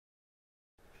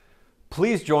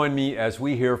Please join me as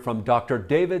we hear from Dr.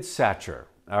 David Satcher,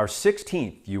 our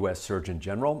 16th U.S. Surgeon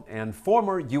General and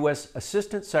former U.S.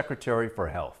 Assistant Secretary for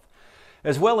Health,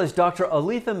 as well as Dr.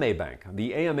 Aletha Maybank,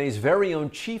 the AMA's very own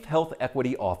Chief Health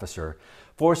Equity Officer,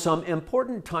 for some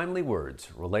important timely words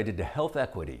related to health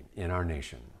equity in our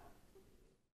nation.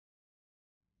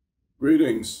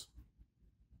 Greetings.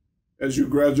 As you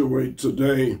graduate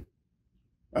today,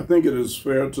 I think it is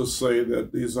fair to say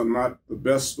that these are not the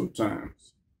best of times.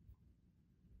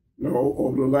 No,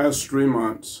 over the last 3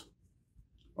 months,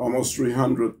 almost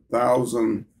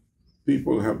 300,000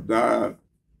 people have died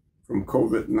from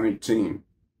COVID-19,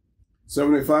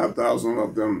 75,000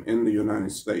 of them in the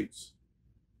United States.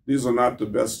 These are not the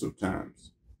best of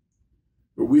times.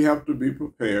 But we have to be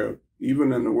prepared,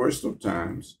 even in the worst of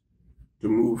times, to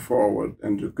move forward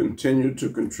and to continue to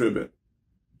contribute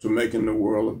to making the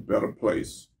world a better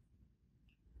place.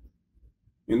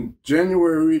 In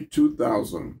January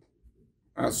 2000,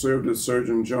 I served as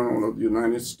Surgeon General of the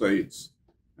United States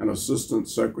and Assistant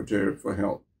Secretary for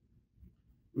Health.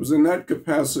 It was in that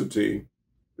capacity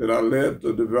that I led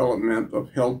the development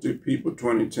of Healthy People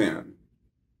 2010.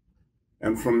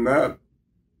 And from that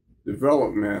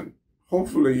development,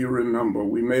 hopefully you remember,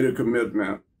 we made a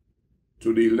commitment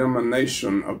to the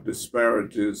elimination of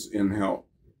disparities in health.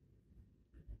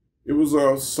 It was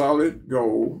a solid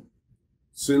goal,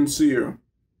 sincere,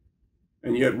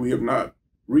 and yet we have not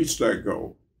reached that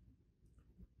goal.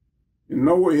 In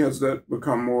no way has that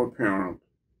become more apparent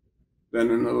than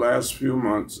in the last few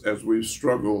months as we've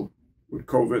struggled with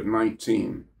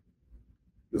COVID-19,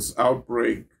 this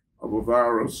outbreak of a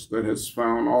virus that has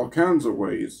found all kinds of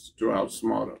ways to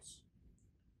outsmart us.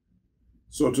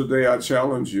 So today I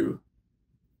challenge you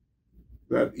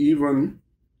that even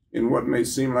in what may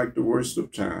seem like the worst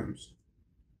of times,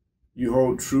 you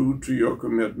hold true to your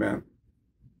commitment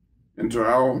and to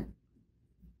our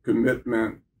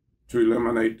commitment to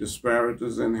eliminate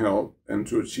disparities in health and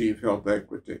to achieve health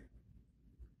equity.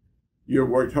 You have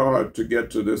worked hard to get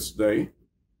to this day.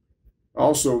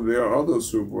 Also, there are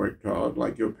others who've worked hard,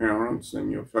 like your parents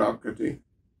and your faculty.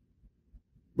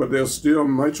 But there's still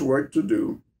much work to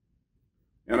do.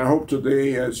 And I hope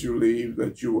today, as you leave,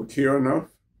 that you will care enough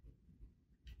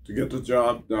to get the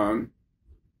job done,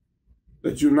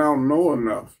 that you now know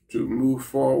enough to move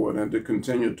forward and to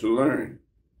continue to learn,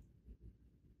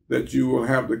 that you will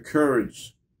have the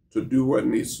courage to do what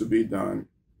needs to be done,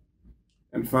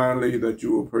 and finally, that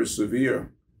you will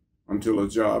persevere until a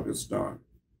job is done.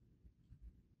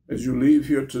 As you leave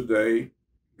here today,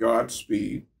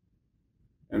 Godspeed,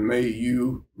 and may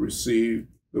you receive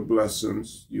the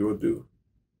blessings you are due.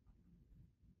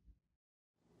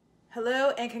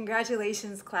 Hello and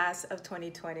congratulations, class of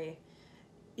 2020.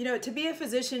 You know, to be a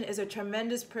physician is a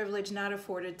tremendous privilege not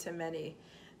afforded to many.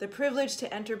 The privilege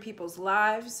to enter people's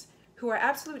lives who are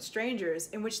absolute strangers,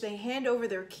 in which they hand over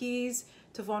their keys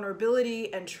to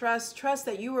vulnerability and trust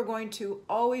that you are going to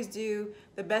always do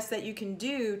the best that you can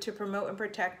do to promote and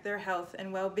protect their health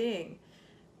and well-being.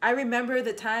 I remember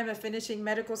the time of finishing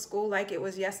medical school like it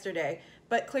was yesterday,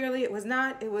 but clearly it was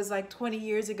not. It was like 20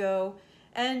 years ago,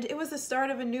 and it was the start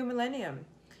of a new millennium.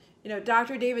 You know,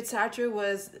 Dr. David Satcher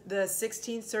was the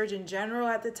 16th Surgeon General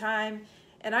at the time,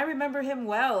 and I remember him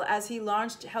well as he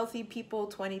launched Healthy People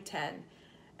 2010.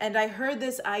 And I heard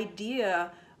this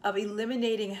idea of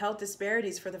eliminating health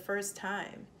disparities for the first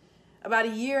time. About a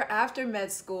year after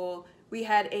med school, we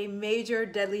had a major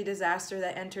deadly disaster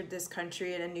that entered this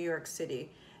country in New York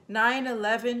City.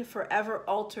 9/11 forever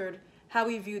altered how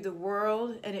we viewed the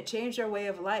world, and it changed our way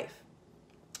of life,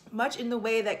 much in the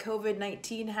way that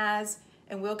COVID-19 has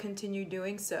and will continue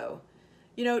doing so.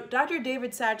 You know, Dr.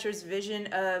 David Satcher's vision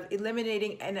of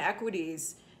eliminating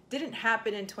inequities didn't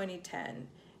happen in 2010.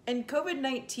 And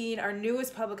COVID-19, our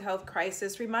newest public health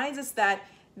crisis, reminds us that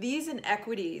these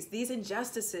inequities, these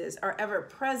injustices are ever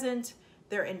present,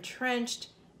 they're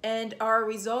entrenched, and are a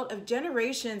result of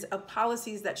generations of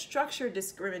policies that structure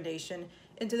discrimination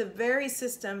into the very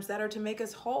systems that are to make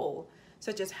us whole,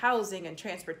 such as housing and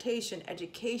transportation,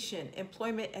 education,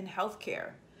 employment, and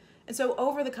healthcare. And so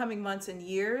over the coming months and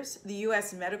years, the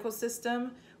U.S. medical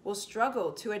system will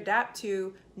struggle to adapt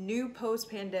to new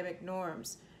post-pandemic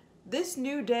norms. This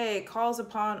new day calls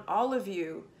upon all of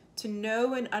you to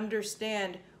know and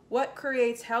understand what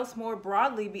creates health more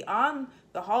broadly beyond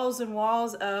the halls and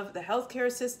walls of the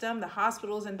healthcare system, the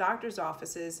hospitals and doctors'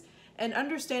 offices, and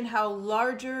understand how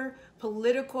larger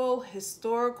political,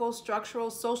 historical, structural,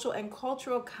 social, and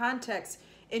cultural contexts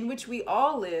in which we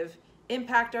all live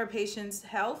impact our patients'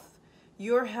 health,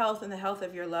 your health, and the health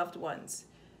of your loved ones.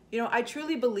 You know, I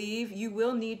truly believe you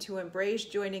will need to embrace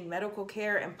joining medical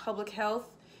care and public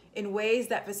health in ways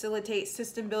that facilitate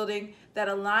system building that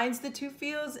aligns the two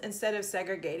fields instead of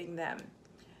segregating them.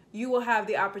 You will have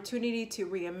the opportunity to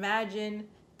reimagine,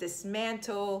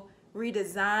 dismantle,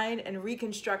 redesign, and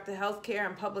reconstruct the healthcare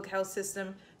and public health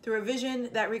system through a vision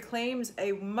that reclaims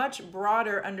a much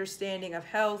broader understanding of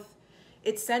health.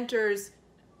 It centers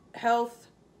health,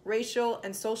 racial,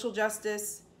 and social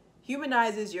justice,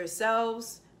 humanizes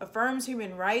yourselves, affirms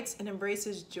human rights, and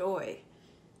embraces joy.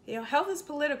 Health is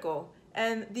political,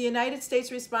 and the United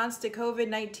States response to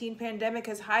COVID-19 pandemic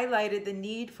has highlighted the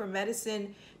need for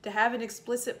medicine to have an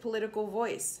explicit political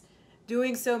voice.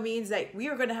 Doing so means that we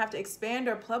are going to have to expand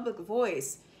our public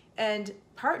voice and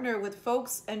partner with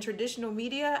folks in traditional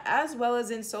media as well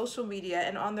as in social media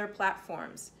and on their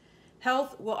platforms.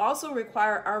 Health will also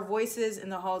require our voices in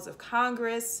the halls of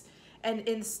Congress and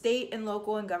in state and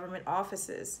local and government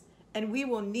offices. And we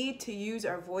will need to use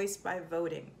our voice by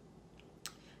voting.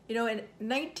 In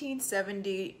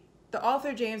 1970, the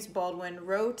author James Baldwin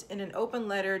wrote in an open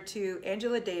letter to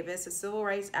Angela Davis, a civil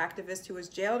rights activist who was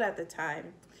jailed at the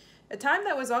time, a time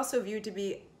that was also viewed to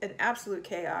be an absolute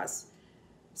chaos.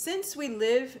 Since we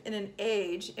live in an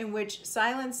age in which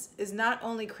silence is not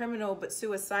only criminal but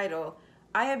suicidal,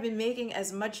 I have been making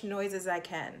as much noise as I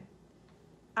can.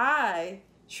 I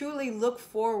truly look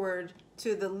forward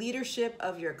to the leadership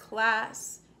of your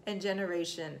class and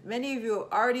generation. Many of you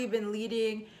have already been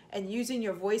leading and using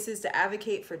your voices to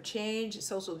advocate for change,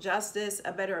 social justice,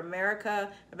 a better America,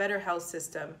 a better health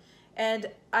system. And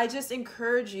I just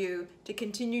encourage you to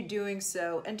continue doing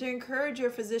so and to encourage your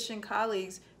physician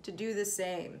colleagues to do the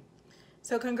same.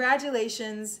 So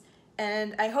congratulations,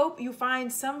 and I hope you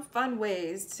find some fun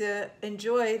ways to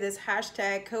enjoy this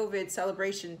 #COVID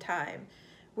celebration time.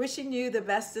 Wishing you the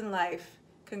best in life.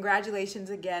 Congratulations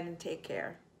again and take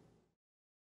care.